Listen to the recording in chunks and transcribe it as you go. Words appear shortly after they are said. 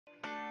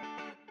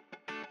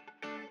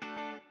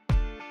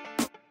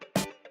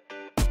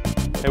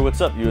Hey,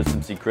 what's up,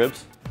 USMC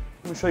Cribs?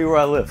 Let me show you where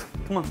I live.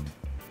 Come on.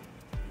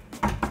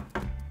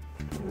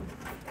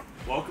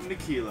 Welcome to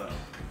Kilo.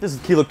 This is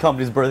Kilo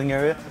Company's berthing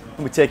area. Let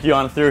me take you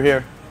on through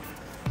here.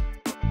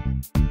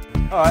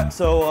 All right,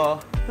 so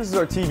this is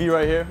our TV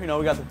right here. You know,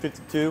 we got the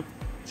 52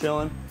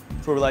 chilling.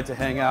 That's where we like to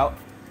hang out.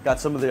 Got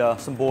some of the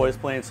some boys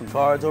playing some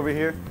cards over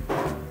here.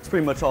 It's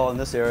pretty much all in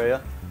this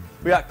area.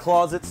 We got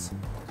closets.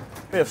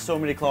 We have so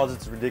many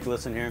closets, it's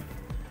ridiculous in here.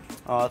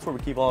 That's where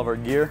we keep all of our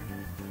gear.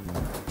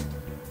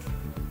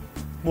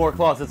 More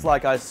closets,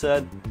 like I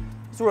said.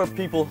 This is where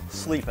people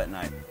sleep at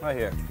night, right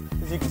here.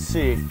 As you can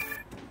see,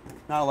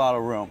 not a lot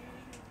of room.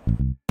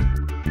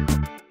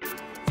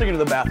 Take you to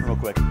the bathroom real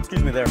quick.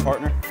 Excuse me there,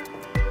 partner.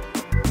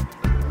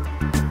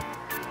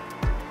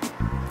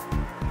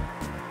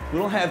 We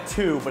don't have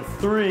 2, but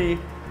 3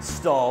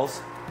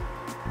 stalls.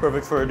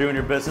 Perfect for doing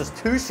your business.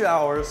 2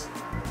 showers.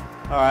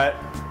 All right,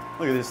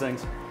 look at these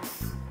things.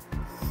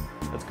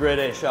 That's grade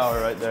A shower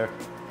right there.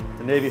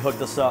 The Navy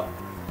hooked us up.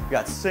 We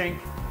got sink,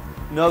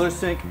 another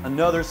sink,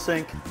 another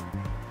sink.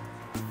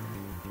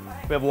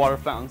 We have water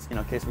fountains, you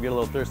know, in case we get a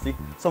little thirsty.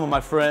 Some of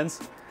my friends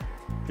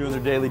doing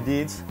their daily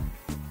deeds.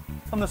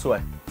 Come this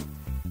way.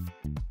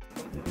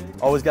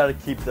 Always got to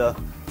keep the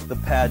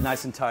pad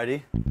nice and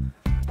tidy.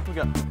 We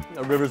got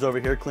rivers over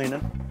here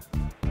cleaning.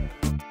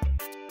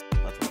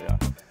 That's what they are.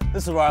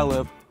 This is where I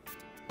live.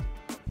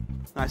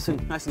 Nice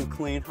and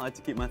clean. I like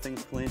to keep my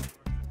things clean.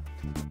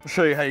 I'll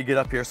show you how you get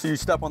up here. So you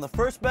step on the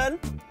first bed,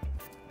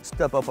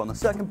 step up on the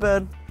second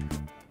bed.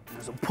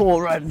 There's a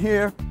pull right in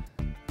here.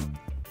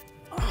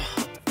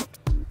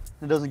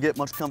 It doesn't get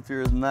much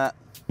comfier than that.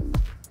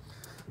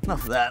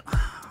 Enough of that.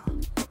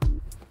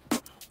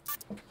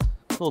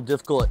 It's a little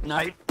difficult at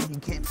night. You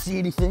can't see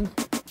anything.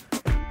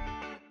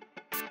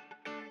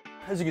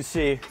 As you can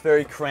see,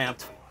 very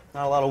cramped.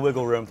 Not a lot of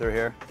wiggle room through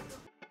here.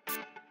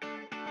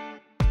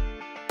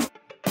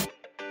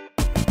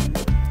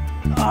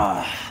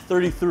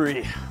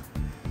 33.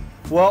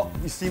 Well,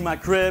 you see my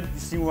crib, you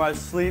see where I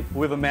sleep.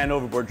 We have a man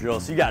overboard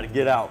drill, so you gotta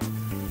get out.